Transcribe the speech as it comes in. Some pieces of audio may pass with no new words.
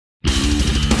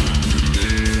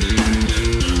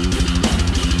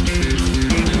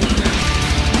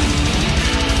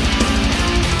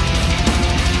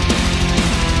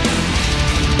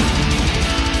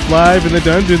live in the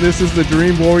dungeon. This is the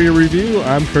Dream Warrior Review.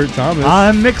 I'm Kurt Thomas.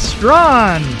 I'm Mick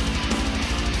Strawn.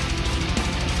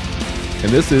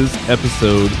 And this is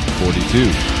episode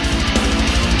 42.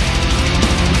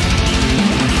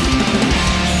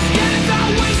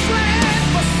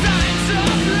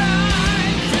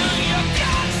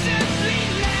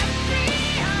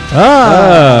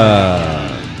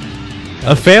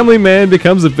 A family man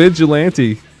becomes a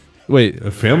vigilante. Wait, a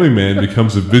family man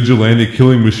becomes a vigilante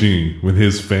killing machine when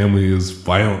his family is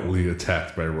violently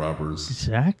attacked by robbers.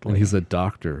 Exactly. And he's a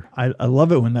doctor. I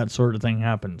love it when that sort of thing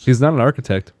happens. He's not an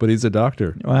architect, but he's a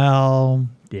doctor. Well,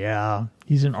 yeah.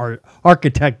 He's an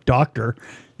architect doctor.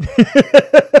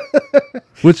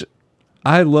 Which,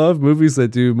 I love movies that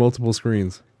do multiple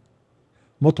screens.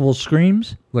 Multiple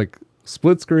screams? Like,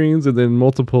 split screens and then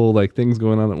multiple like things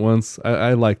going on at once.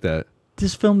 I like that.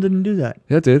 This film didn't do that.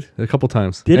 Yeah, it did. A couple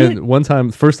times. Did and it? One time,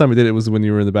 the first time it did it was when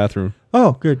you were in the bathroom.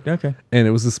 Oh, good. Okay. And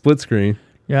it was a split screen.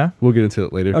 Yeah. We'll get into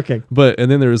it later. Okay.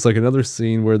 And then there was like another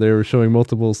scene where they were showing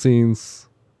multiple scenes.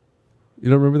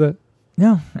 You don't remember that?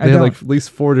 No, I They had don't. like at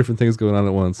least 4 different things going on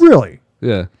at once. Really?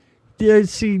 Yeah.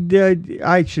 See,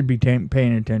 I should be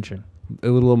paying attention. A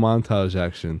little montage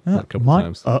action a couple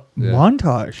times. Yeah.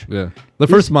 Montage? Yeah. The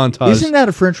first montage. Isn't that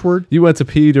a French word? You went to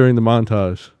pee during the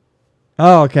montage.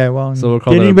 Oh, okay. Well, So we'll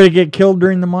call did that anybody get killed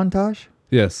during the montage?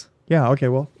 Yes. Yeah, okay,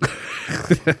 well.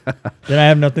 Then I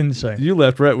have nothing to say. You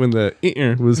left right when the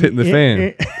was hitting the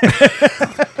fan.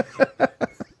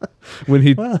 When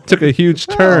he took a huge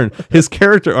turn. His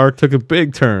character arc took a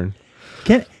big turn.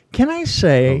 Can I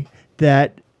say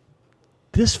that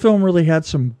this film really had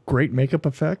some great makeup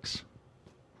effects?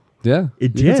 Yeah. It you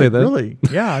did, can say that. really.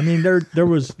 Yeah, I mean, there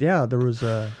was.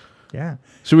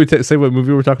 Should we say what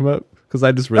movie we're talking about? Because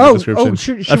I just read the description.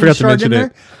 Should I forgot to mention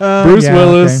it. Bruce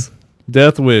Willis,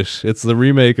 Death Wish. It's the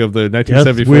remake of the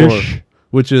 1974,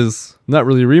 which is not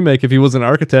really a remake if he was an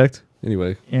architect.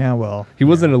 Anyway. Yeah, well. He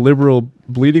wasn't a liberal,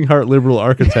 bleeding heart liberal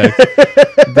architect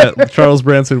that Charles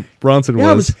Bronson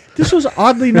was. This was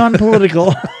oddly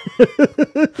non-political.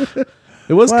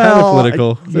 It was kind of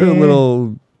political. They're a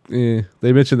little. They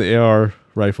mentioned the AR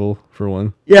rifle for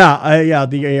one. Yeah,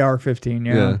 the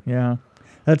AR-15. Yeah.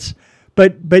 That's.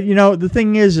 But you know, the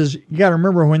thing is you got to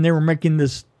remember when they were making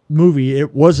this movie,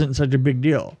 it wasn't such a big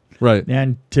deal. Right.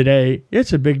 And today,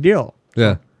 it's a big deal.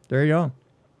 Yeah. There you go.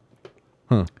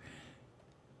 Huh.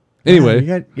 Anyway,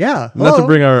 not to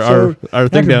bring our thing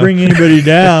not down. to bring anybody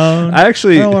down. I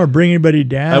don't want to bring anybody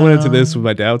down. I went into this with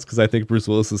my doubts because I think Bruce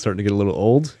Willis is starting to get a little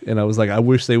old, and I was like, I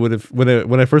wish they would have.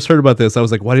 When I first heard about this, I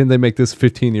was like, why didn't they make this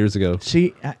 15 years ago?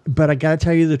 See, but I got to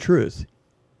tell you the truth.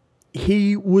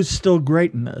 He was still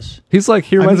great in this. He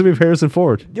reminds me of Harrison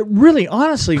Ford. Really,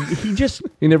 honestly, he just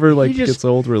he never gets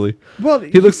old really. Well,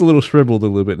 he looks a little shriveled a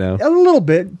little bit now. A little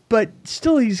bit, but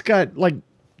still, he's got like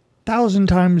 1,000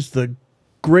 times the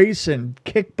grace and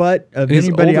kick butt of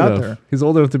anybody out there. He's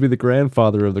old enough to be the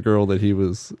grandfather of the girl that he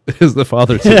is the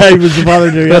father to. Yeah, he was the father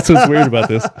to. That's what's weird about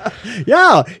this.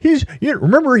 Yeah,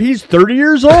 remember he's 30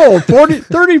 years old,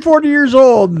 40 years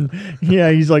old. And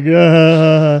he's like,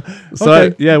 So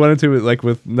okay. I went into it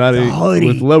with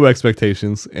with low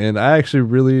expectations, and I actually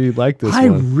really liked this. I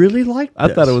really liked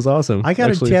this. I thought it was awesome. I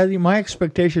got to tell you, my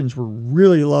expectations were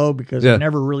really low because I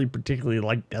never really particularly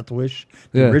liked Death Wish,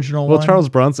 the original one. Well, Charles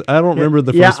Bronson, I don't remember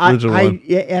the first original one.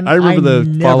 I remember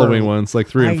the following ones, like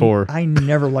 3 and 4. I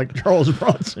never liked Charles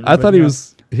Bronson. I thought he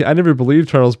was. I never believed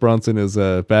Charles Bronson is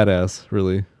a badass.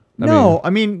 Really. I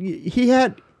mean, he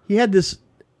had this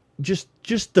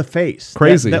just the face,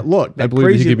 crazy that look. That I believe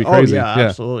crazy, he could be crazy. Oh yeah,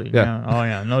 absolutely. Yeah. Oh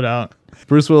yeah, no doubt.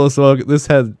 Bruce Willis. Well, this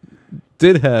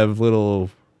did have little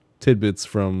tidbits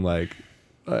from like.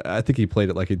 I think he played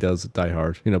it like he does Die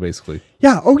Hard, basically.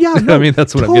 Yeah. Oh, yeah. No, I mean,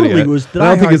 that's what I'm getting at. I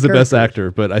don't think he's the best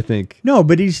actor, but I think. No,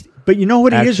 but you know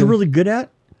what he is really good at?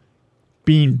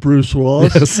 Being Bruce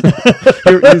Willis. Yes.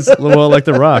 He's like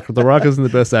The Rock. The Rock isn't the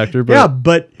best actor, but. Yeah,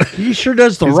 but he sure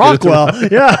does The Rock well.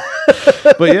 Yeah.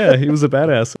 But yeah, he was a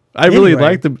badass. I really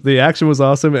liked the action was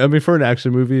awesome. I mean, for an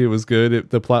action movie, it was good.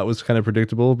 The plot was kind of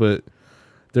predictable, but.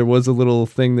 There was a little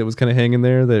thing that was kind of hanging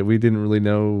there that we didn't really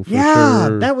know for sure. Yeah,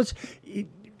 that was...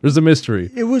 There's a mystery.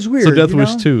 It was weird. So Death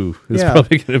Wish 2 is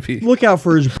probably going to be... Look out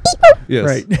for his... Yes.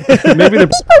 Right. Maybe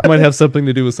the might have something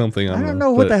to do with something. I don't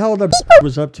know what the hell the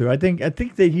was up to. I think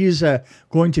that he's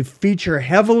going to feature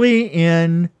heavily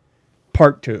in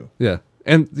part 2. Yeah.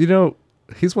 And,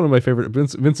 He's one of my favorite.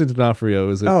 Vincent D'Onofrio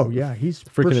is he's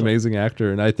freaking amazing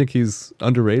actor, and I think he's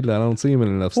underrated. I don't see him in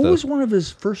enough stuff. What was one of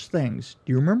his first things?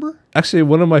 Do you remember? Actually,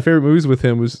 one of my favorite movies with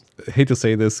him was, I hate to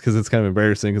say this because it's kind of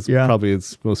embarrassing, because probably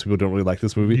most people don't really like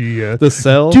this movie. Yeah. The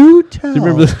Cell. Do tell. Do you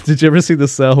remember? Did you ever see The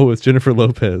Cell with Jennifer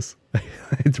Lopez? I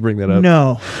hate to bring that up.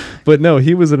 No. But no,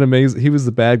 he was he was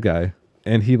the bad guy,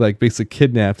 and he like basically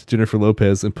kidnapped Jennifer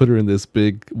Lopez and put her in this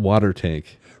big water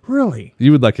tank. Really?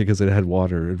 You would like it because it had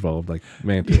water involved, like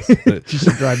Mantis. But just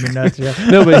to drive me nuts, yeah.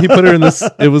 No, but he put her in this.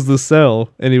 It was The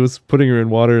Cell, and he was putting her in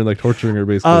water and like torturing her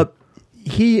basically.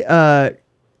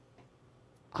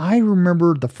 I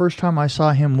remember the first time I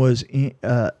saw him was in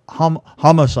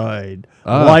Homicide,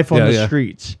 Life on the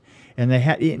Streets, and they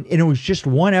had, and it was just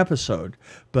one episode,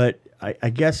 but I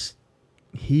guess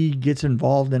he gets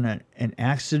involved in an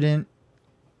accident.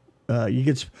 He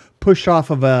gets pushed off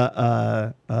of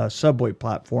a subway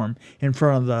platform in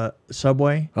front of the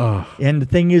subway. Oh. And the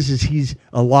thing is he's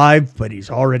alive, but he's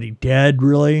already dead,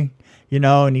 really.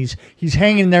 And he's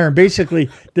hanging there, and basically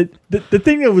the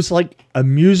thing that was like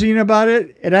amusing about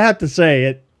it, and I have to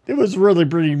say it was really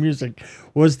pretty amusing,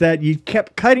 was that you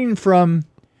kept cutting from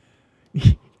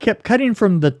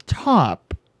the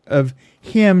top of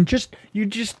him. You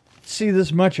just see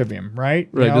this much of him, right?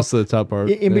 Right, just the top part.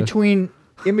 In between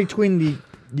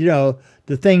the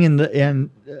the thing in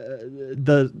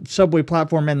the subway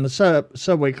platform and the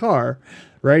subway car,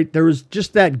 right? There was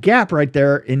just that gap right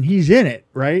there, and he's in it,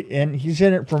 right? And he's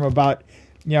in it from about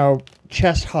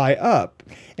chest high up,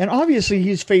 and obviously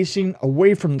he's facing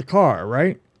away from the car,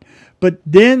 right? But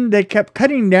then they kept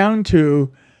cutting down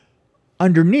to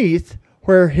underneath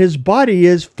where his body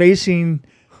is facing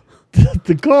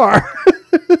the car.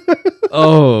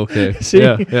 Oh, okay. See?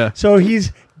 Yeah. So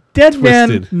he's dead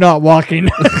man not walking.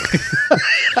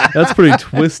 That's pretty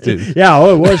twisted. Yeah,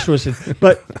 it was twisted.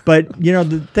 But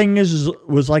the thing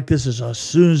was like this is as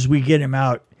soon as we get him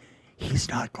out, he's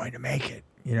not going to make it.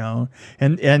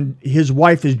 And his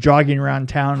wife is jogging around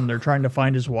town, and they're trying to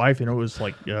find his wife, and it was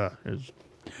like, but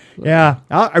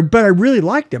I really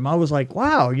liked him. I was like,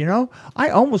 wow, I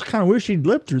almost kind of wish he'd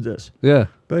lived through this. Yeah,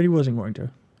 but he wasn't going to.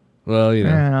 Well,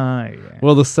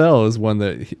 Well, The Cell is one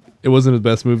that it wasn't his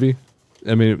best movie.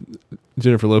 I mean,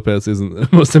 Jennifer Lopez isn't the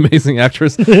most amazing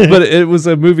actress, but it was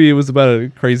a movie. It was about a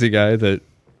crazy guy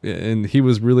and he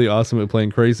was really awesome at playing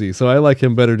crazy. So I like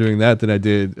him better doing that than I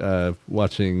did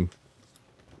watching,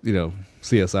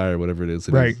 CSI or whatever it is.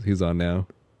 He's on now.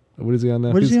 What is he on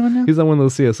now? What is he on now? He's on one of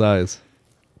those CSIs.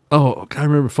 Oh, I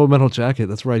remember Full Metal Jacket.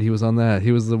 That's right. He was on that.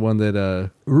 He was the one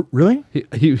that... Really?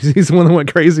 He's the one that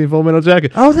went crazy in Full Metal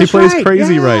Jacket. Oh, that's right. He plays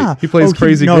crazy right. He plays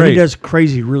crazy great. No, he does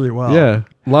crazy really well. Yeah.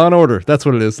 Law and Order. That's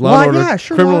what it is. Law and Order. Yeah,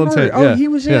 sure. Criminal Intent. Oh, he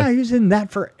was in that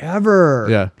forever.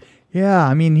 Yeah. Yeah,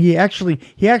 I mean, he actually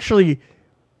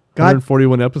got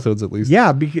 141 episodes at least.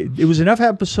 Yeah, because it was enough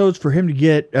episodes for him to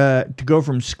get to go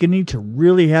from skinny to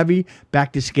really heavy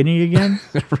back to skinny again.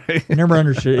 Right. Never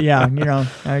understood. Yeah,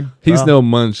 he's no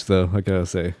munch though. I gotta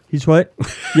say. He's what?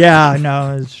 Yeah,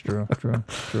 no, it's true.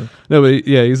 No, but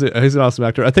yeah, he's an awesome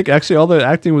actor. I think actually all the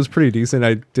acting was pretty decent.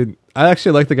 I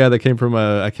actually like the guy that came from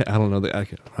I don't know. I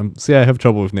have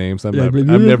trouble with names. I'm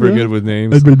never good with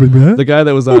names. The guy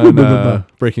that was on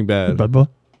Breaking Bad.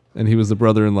 And he was the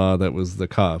brother-in-law that was the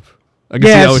cop. I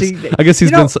guess he's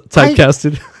been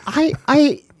typecasted.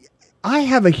 I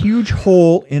have a huge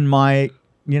hole in my,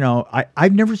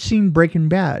 I've never seen Breaking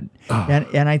Bad,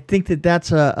 and I think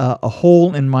that's a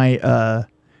hole in my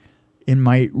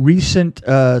recent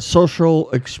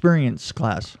social experience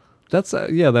class. That's I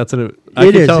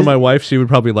keep telling my wife she would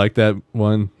probably like that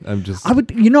one.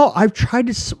 I've tried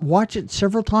to watch it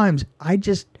several times. I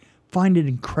just find it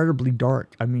incredibly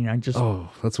dark. I mean,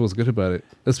 that's what's good about it.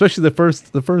 Especially the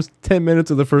first 10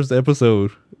 minutes of the first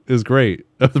episode is great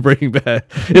of the Breaking Bad.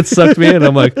 It sucked me in.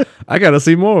 I'm like, I gotta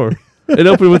see more. It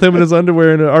opened with him in his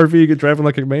underwear in an RV driving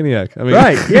like a maniac. I mean,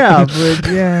 right? Yeah, but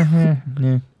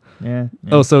yeah.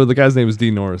 Oh, so the guy's name is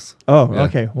Dean Norris. Oh, yeah.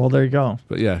 Okay. Well, there you go.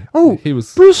 But yeah. Oh, he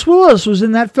was. Bruce Willis was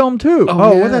in that film too.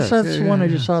 Well, that's the one I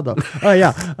just saw though. Oh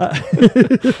yeah.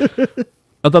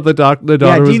 I thought the daughter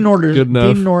was good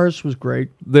enough. Dean Norris was great.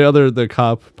 The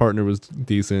cop partner was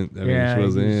decent. I mean, she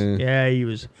was. He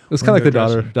was. It was kind of like the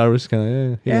daughter. Daughter was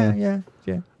kind of. Yeah.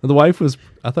 The wife was.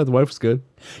 I thought the wife was good.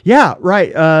 Yeah.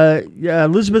 Right.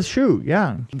 Elizabeth Shue.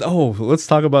 Yeah. Oh, let's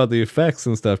talk about the effects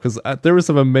and stuff because there were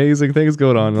some amazing things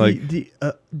going on. And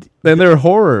they're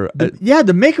horror.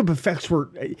 The makeup effects were.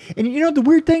 And the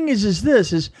weird thing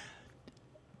is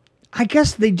I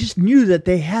guess they just knew that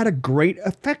they had a great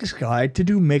effects guy to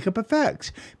do makeup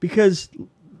effects because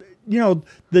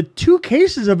the 2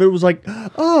 cases of it was like,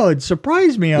 oh, it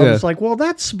surprised me. I was like, well,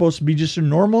 that's supposed to be just a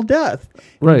normal death.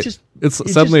 Right.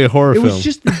 It's suddenly a horror film. It was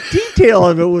just the detail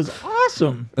of it was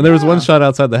awesome. And there was one shot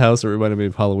outside the house that reminded me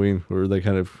of Halloween, where they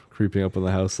kind of creeping up on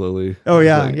the house slowly. Oh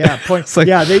yeah,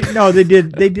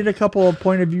 they did a couple of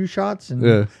point of view shots,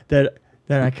 and that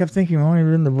I kept thinking, oh, he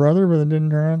been the brother, but it didn't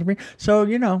turn out to be. So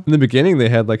in the beginning, they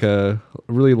had like a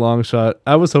really long shot.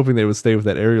 I was hoping they would stay with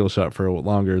that aerial shot for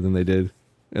longer than they did,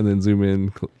 and then zoom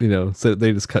in. So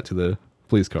they just cut to the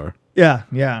police car. Yeah.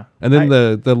 And then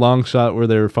the long shot where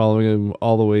they were following him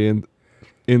all the way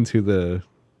into the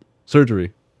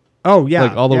surgery. Oh yeah,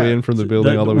 like all the way in from the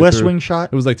building, all the way West through. Wing shot.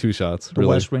 It was like 2 shots. The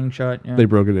really. West Wing shot. Yeah. They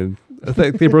broke it in. I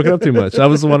think they broke it up too much. I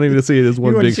was wanting to see it as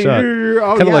one big shot,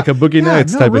 kind of like a Boogie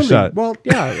Nights type of shot. Well,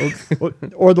 yeah,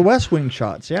 or the West Wing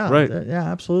shots. Yeah, right. Yeah,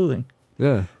 absolutely.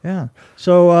 Yeah.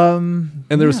 So, and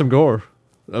there was some gore,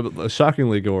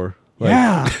 shockingly gore. Like,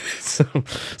 yeah. So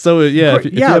if you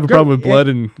have a problem with blood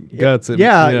and guts, if you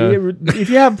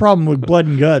have a problem with blood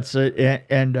and guts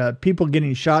and people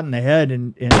getting shot in the head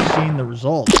and seeing the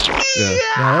results, yeah,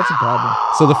 that's a problem.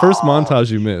 So the first montage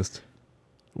you missed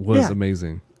was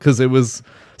amazing because it was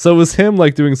him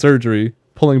like doing surgery,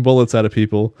 pulling bullets out of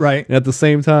people, right? And at the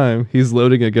same time, he's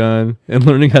loading a gun and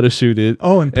learning how to shoot it.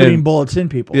 Oh, and putting bullets in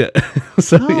people. Yeah.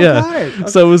 So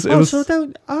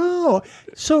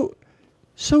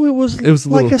So it was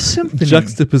like a symphony.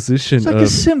 Juxtaposition. It's like a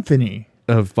symphony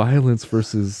of violence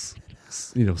versus,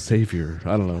 savior.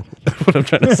 I don't know what I'm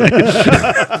trying to say.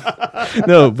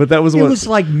 No, but that was it was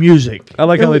like music. I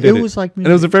like how they did it. It was like music.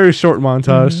 And it was a very short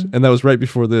montage, and that was right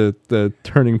before the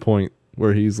turning point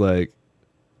where he's like,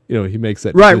 he makes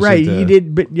that right. He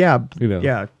did, but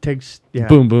takes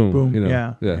boom, boom.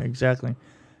 Yeah, exactly.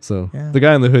 So the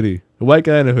guy in the hoodie, a white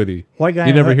guy in a hoodie. White guy.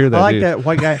 You never hear that. I like that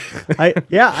white guy.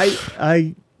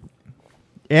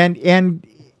 And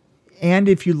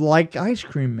if you like ice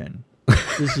cream men,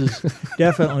 this is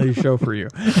definitely a show for you.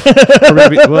 Or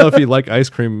maybe, if you like ice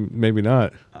cream, maybe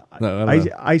not. No, I don't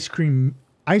know. Ice cream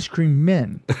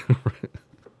men.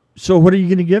 So what are you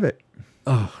going to give it?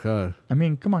 Oh God! I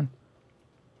mean, come on.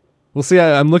 Well, see,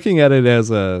 I'm looking at it as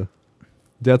a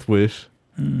Death Wish.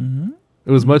 Mm-hmm.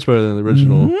 It was much better than the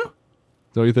original. Mm-hmm.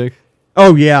 Don't you think?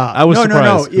 Oh yeah, I was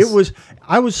surprised. No.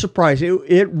 I was surprised.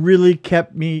 It really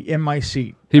kept me in my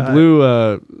seat. He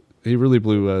really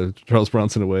blew Charles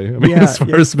Bronson away. I mean,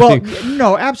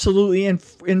 no, absolutely, and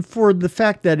for the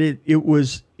fact that it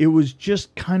was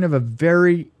just kind of a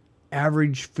very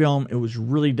average film. It was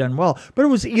really done well, but it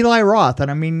was Eli Roth, and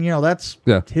I mean, that's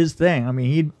his thing. I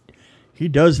mean, he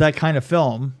does that kind of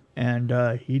film,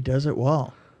 and he does it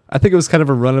well. I think it was kind of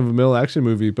a run-of-the-mill action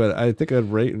movie, but I think I'd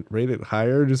rate it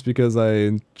higher just because I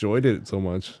enjoyed it so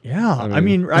much. Yeah, I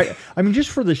mean, just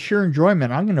for the sheer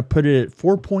enjoyment, I'm going to put it at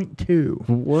 4.2.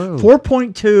 Whoa.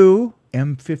 4.2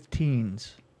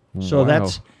 M15s. So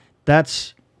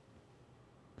that's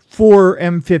 4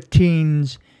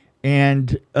 M15s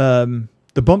and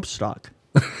the bump stock.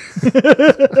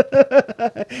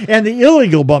 And the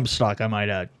illegal bump stock, I might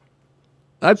add.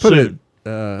 I'd put it,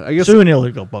 I guess. Soon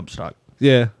illegal bump stock.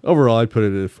 Yeah, overall, I'd put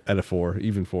it at a 4,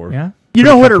 even 4. Yeah, you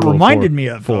know what it reminded me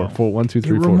of? 4, 1, 2,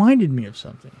 3, 4. It reminded me of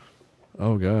something.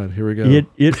 Oh God, here we go.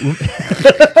 It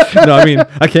No, I mean,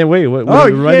 I can't wait. What did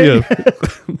it remind you of?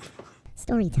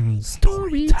 Story time. It's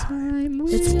story time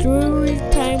with Mick. Story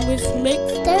time with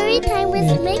Mick. Story time with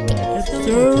Mick.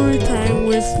 Story time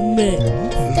with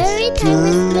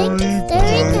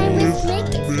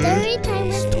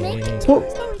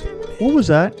Mick. What was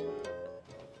that?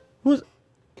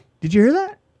 Did you hear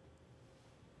that?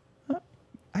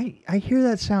 I hear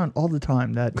that sound all the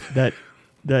time. That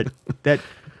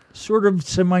sort of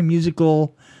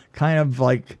semi-musical kind of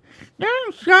like.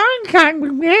 What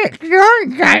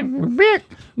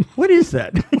is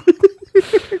that?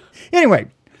 Anyway.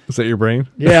 Is that your brain?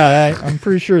 Yeah, I'm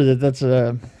pretty sure that's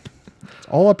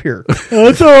all up here.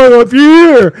 It's all up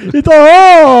here. It's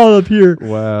all up here.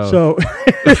 Wow. So.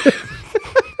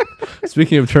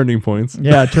 Speaking of turning points.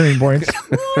 Yeah, turning points.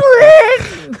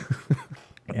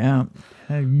 Yeah.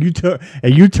 A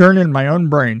U-turn in my own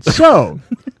brain. So,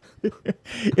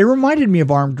 it reminded me of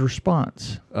Armed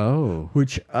Response. Oh.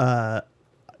 Which,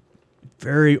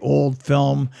 very old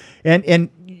film. And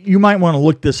you might want to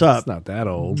look this up. It's not that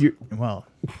old.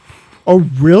 Oh,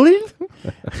 really?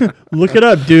 Look it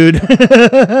up, dude.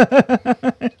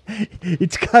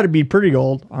 It's got to be pretty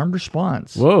old. Armed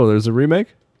Response. Whoa, there's a remake?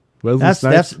 That's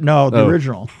the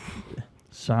original.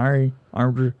 Sorry,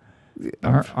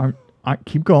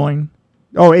 keep going.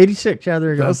 Oh, 86. Yeah,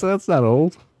 there you go. That's not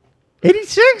old.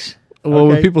 86? Well,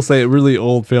 when people say a really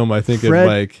old film, I think of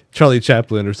like Charlie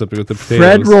Chaplin or something with the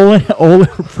potatoes.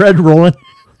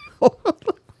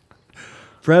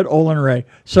 Fred Olin Ray.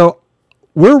 So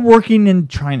we're working in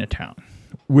Chinatown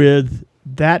with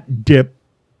that dip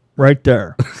right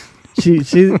there. see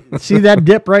that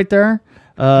dip right there?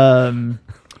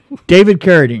 David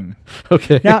Carradine.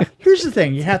 Okay. Now, here's the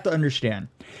thing you have to understand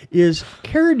is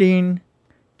Carradine,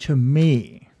 to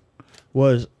me,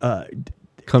 was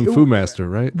Kung Fu master,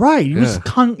 right? Right. He was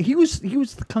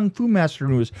the Kung Fu master,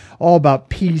 and it was all about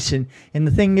peace. And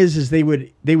the thing is they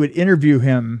would interview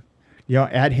him,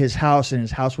 at his house, and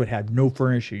his house would have no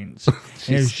furnishings,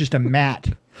 and it was just a mat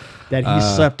that he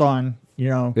slept on.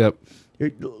 Yep.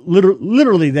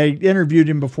 Literally, they interviewed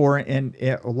him before in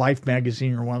Life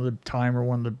magazine or one of the Time or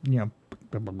one of the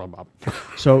blah, blah, blah, blah.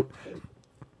 So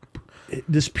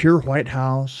this pure white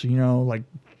house, like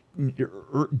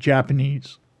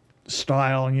Japanese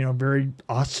style, very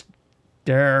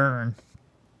austere,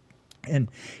 and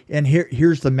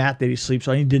here's the mat that he sleeps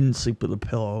on. He didn't sleep with a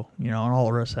pillow, and all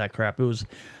the rest of that crap. It was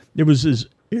as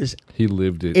he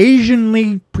lived it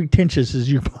Asianly pretentious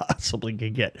as you possibly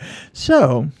could get.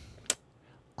 So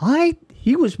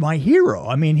he was my hero.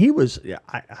 I mean,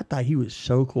 I thought he was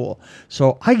so cool.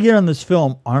 So I get on this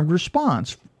film, Armed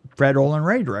Response. Fred Olin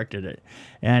Ray directed it,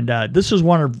 and this is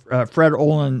one of Fred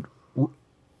Olin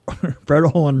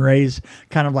Ray's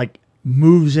kind of like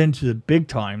moves into the big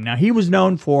time. Now, he was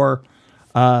known for,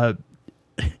 I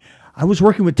was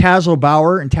working with Tazo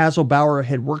Bauer, and Tazo Bauer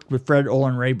had worked with Fred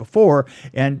Olin Ray before,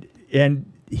 and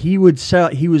he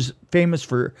was famous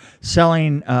for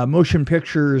selling motion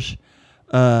pictures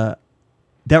that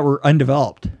were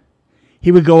undeveloped.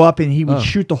 He would go up and he would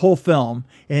shoot the whole film,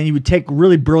 and he would take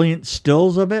really brilliant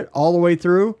stills of it all the way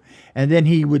through, and then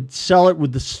he would sell it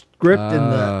with the script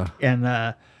and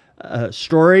the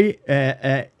story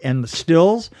and the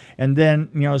stills, and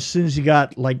then as soon as he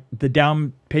got like the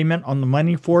down payment on the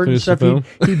money for it and stuff,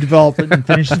 he developed it and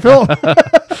finished the film.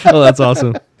 Oh, that's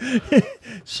awesome.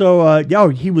 So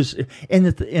he was, and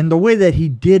the way that he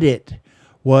did it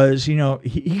was,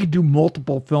 he could do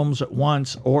multiple films at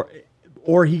once, or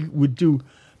he would do.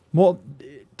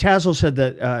 Tazo said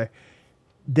that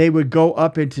they would go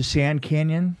up into Sand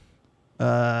Canyon,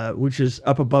 which is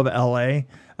up above L.A.,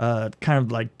 kind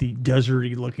of like the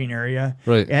deserty looking area.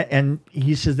 Right. And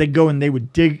he says they go and they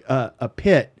would dig a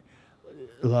pit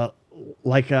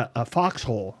like a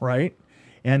foxhole, right?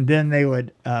 And then they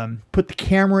would put the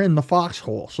camera in the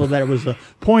foxhole so that it was the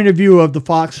point of view of the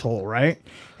foxhole, right?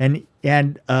 And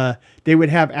they would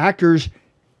have actors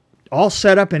all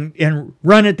set up and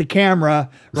run at the camera,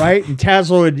 right? And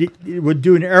Tazo would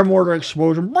do an air mortar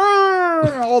explosion.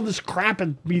 All this crap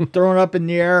would be thrown up in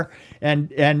the air, and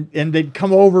they'd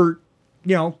come over,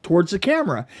 towards the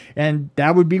camera. And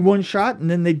that would be one shot, and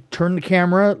then they'd turn the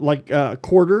camera like a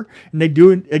quarter, and they'd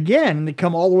do it again, and they'd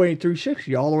come all the way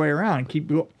 360, all the way around, and keep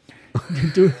going.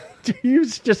 He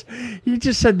just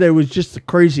said that it was just the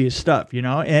craziest stuff,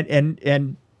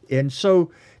 and so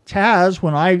Taz,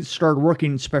 when I started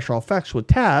working in special effects with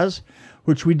Taz,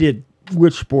 which we did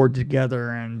Witchboard together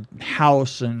and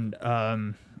House and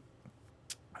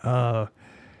the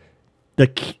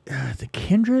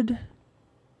Kindred,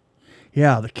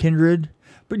 the Kindred,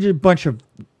 but just a bunch of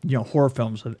horror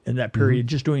films in that period,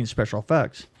 just doing special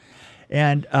effects,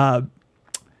 and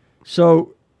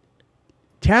so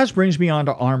Taz brings me on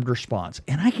to Armed Response,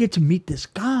 and I get to meet this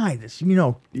guy.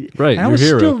 Right? And I was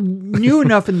still new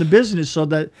enough in the business so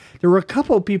that there were a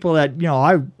couple of people that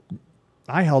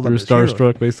I held up. You were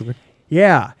starstruck, basically.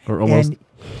 Yeah, or almost. And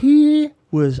he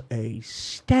was a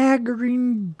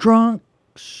staggering drunk,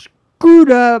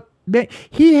 screwed up.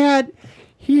 He had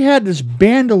this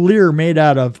bandolier made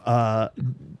out of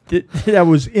that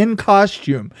was in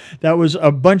costume. That was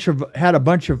had a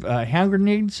bunch of hand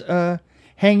grenades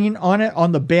hanging on it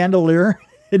on the bandolier,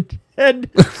 and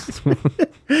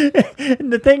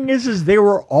the thing is they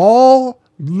were all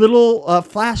little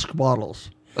flask bottles.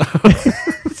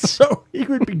 So he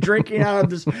would be drinking out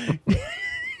of this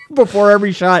before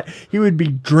every shot. He would be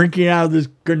drinking out of this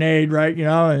grenade, right?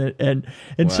 And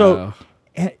wow.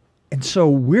 so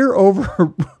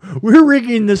we're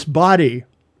rigging this body,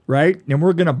 right? And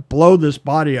we're gonna blow this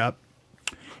body up.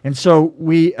 And so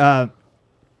we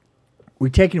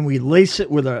take it and we lace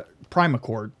it with a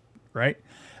primacord, right?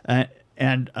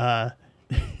 And while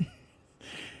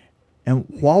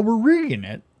we're rigging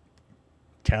it,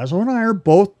 Tazo and I are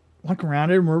both looking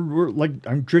around it, and we're like,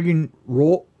 I'm digging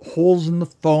holes in the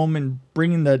foam and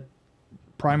bringing the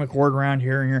primacord around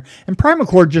here and here. And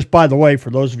primacord, just by the way,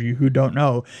 for those of you who don't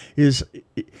know, it's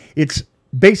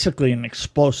basically an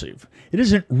explosive. It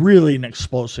isn't really an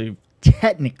explosive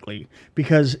technically,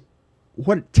 because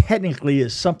what it technically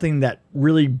is something that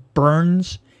really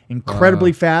burns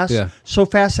incredibly fast, so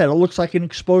fast that it looks like an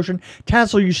explosion.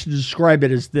 Tassel used to describe it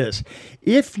as this.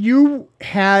 If you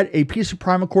had a piece of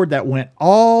primal cord that went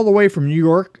all the way from New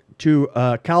York to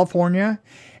California,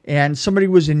 and somebody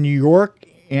was in New York,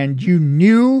 and you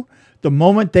knew the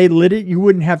moment they lit it, you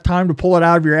wouldn't have time to pull it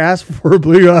out of your ass before it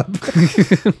blew up.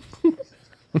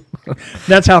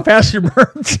 That's how fast it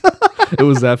burns. It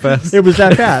was that fast? It was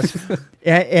that fast.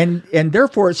 And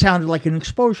therefore it sounded like an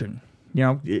explosion,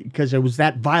 because it was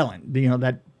that violent.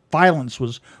 That violence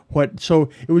was what. So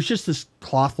it was just this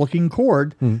cloth-looking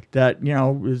cord that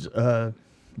was a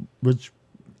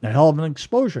hell of an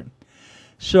explosion.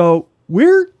 So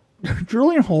we're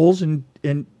drilling holes and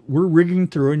we're rigging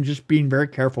through and just being very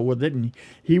careful with it. And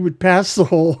he would pass the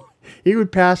hole. He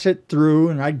would pass it through,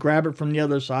 and I'd grab it from the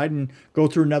other side and go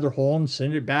through another hole and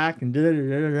send it back and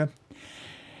da-da-da-da-da.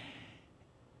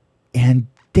 And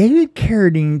David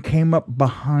Carradine came up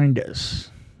behind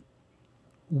us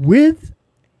with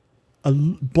a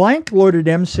blank loaded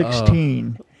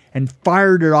M16 and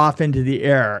fired it off into the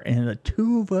air. And the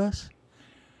two of us.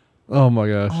 Oh my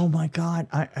gosh. Oh my God.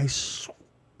 I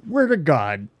swear to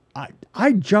God,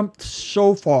 I jumped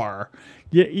so far.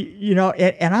 And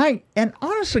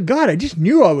honest to God, I just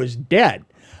knew I was dead.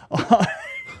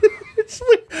 It's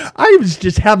like I was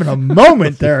just having a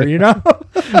moment there,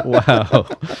 Wow.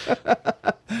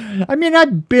 I mean,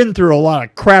 I've been through a lot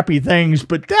of crappy things,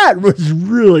 but that was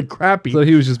really crappy. So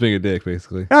he was just being a dick,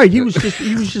 basically. Oh, he was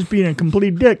just being a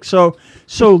complete dick. So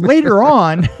later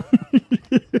on,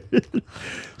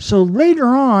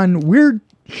 we're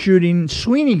shooting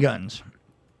Sweeney guns.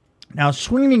 Now,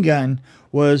 Sweeney gun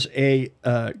was it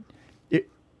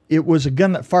was a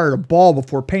gun that fired a ball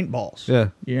before paintballs.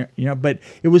 Yeah. But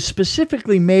it was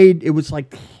specifically made. It was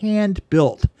like hand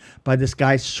built by this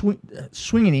guy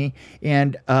Sweeney,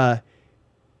 and if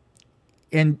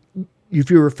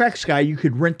you were a effects guy, you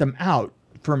could rent them out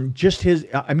from just his.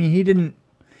 I mean,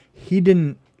 he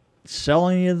didn't sell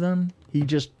any of them. He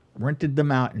just rented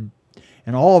them out, and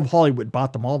all of Hollywood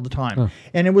bought them all the time. Huh.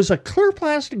 And it was a clear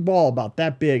plastic ball about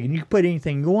that big, and you could put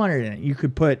anything you wanted in it. You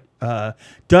could put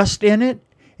dust in it,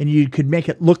 and you could make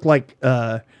it look like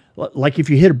if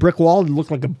you hit a brick wall, it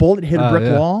looked like a bullet hit a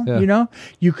brick wall. Yeah.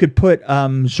 You could put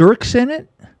Zerks in it,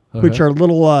 which are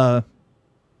little.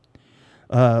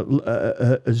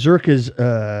 Zerk is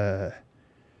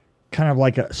kind of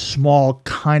like a small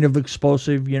kind of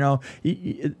explosive.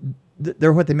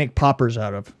 They're what they make poppers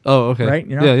out of. Oh, okay. Right?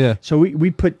 Yeah. So we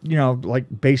put, like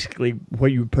basically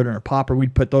what you would put in a popper,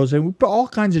 we'd put those in. We put all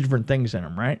kinds of different things in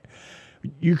them, right?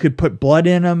 You could put blood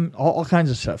in them, all kinds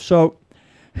of stuff. So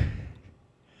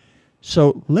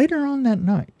later on that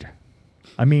night,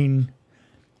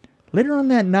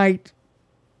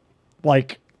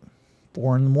 like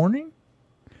 4 a.m,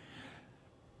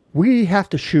 we have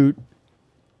to shoot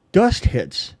dust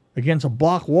hits against a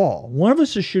block wall. One of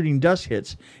us is shooting dust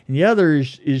hits, and the other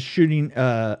is shooting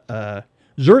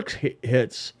Zerk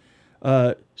hits,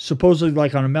 supposedly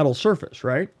like on a metal surface,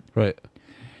 right? Right.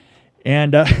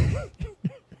 And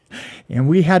and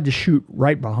we had to shoot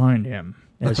right behind him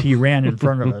as he ran in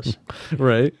front of us.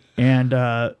 Right. And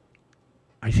I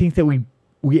think that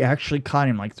we actually caught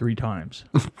him like 3 times.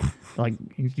 Like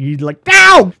he's like,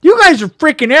 "No, you guys are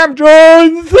freaking amateurs!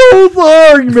 I'm so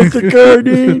sorry, Mr.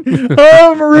 Carradine.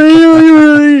 I'm really,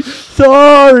 really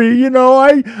sorry.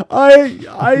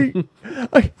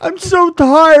 I'm so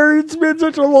tired. It's been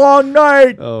such a long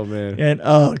night." Oh man. And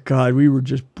oh God, we were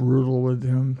just brutal with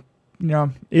him.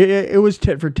 It was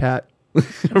tit for tat.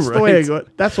 That's Right.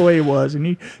 That's the way it was. And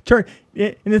he turned.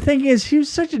 And the thing is, he was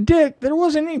such a dick. There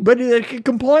wasn't anybody that could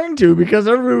complain to, because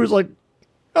everybody was like,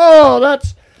 "Oh,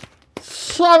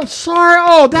 I'm sorry.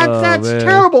 Oh, that's man.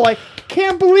 terrible. I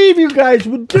can't believe you guys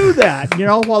would do that."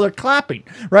 While they're clapping,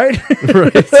 right?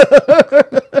 Right.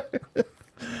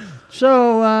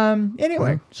 So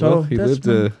anyway, he lived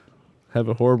to have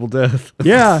a horrible death.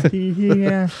 Yeah,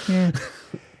 yeah.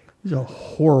 He's a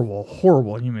horrible,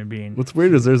 horrible human being. What's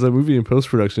weird is there's a movie in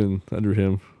post-production under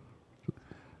him.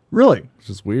 Really? It's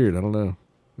just weird. I don't know.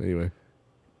 Anyway.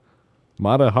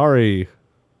 Mata Hari.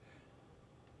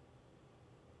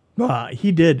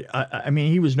 He did.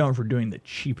 He was known for doing the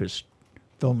cheapest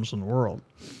films in the world.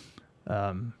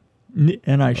 And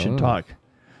I should talk.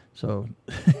 So.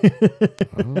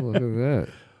 Oh, look at that.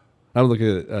 I'm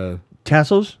looking at...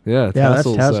 Tassos? Yeah, that's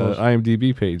Tassos' Tassos.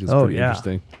 IMDb page is pretty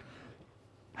interesting.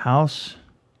 House.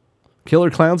 Killer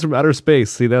Clowns from Outer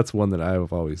Space. See, that's one that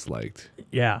I've always liked.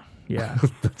 Yeah.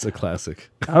 That's a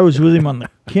classic. I was with him on the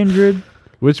Kindred.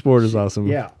 Witchboard is awesome.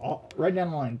 Yeah, right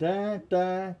down the line. Da,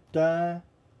 da, da,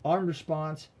 Armed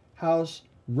Response, House,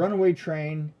 Runaway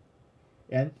Train,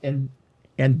 and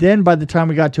then by the time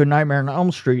we got to A Nightmare on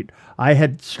Elm Street, I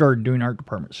had started doing art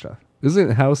department stuff.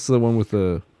 Isn't House the one with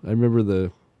the? I remember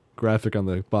the graphic on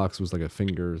the box was like a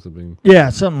finger or something. Yeah,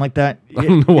 something like that. I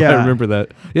don't know why I remember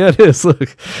that. Yeah, it is.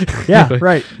 Look. Yeah,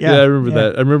 right. Yeah, I remember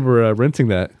that. I remember renting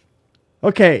that.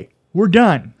 Okay, we're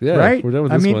done. Yeah, right? We're done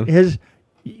with this one.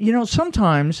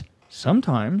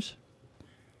 Sometimes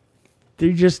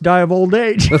they just die of old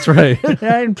age. That's right.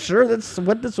 I'm sure that's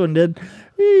what this one did.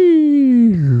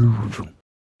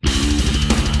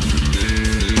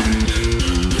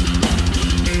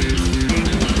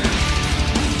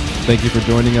 Thank you for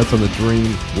joining us on the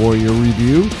Dream Warrior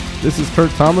Review. This is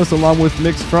Kurt Thomas along with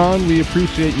Nick Strawn. We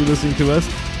appreciate you listening to us,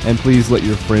 and please let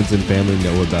your friends and family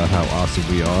know about how awesome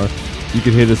we are. You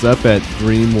can hit us up at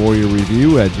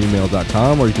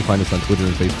dreamwarriorreview@gmail.com, or you can find us on Twitter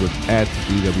and Facebook at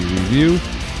DWR Review.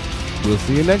 We'll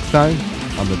see you next time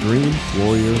on the Dream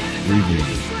Warrior Review.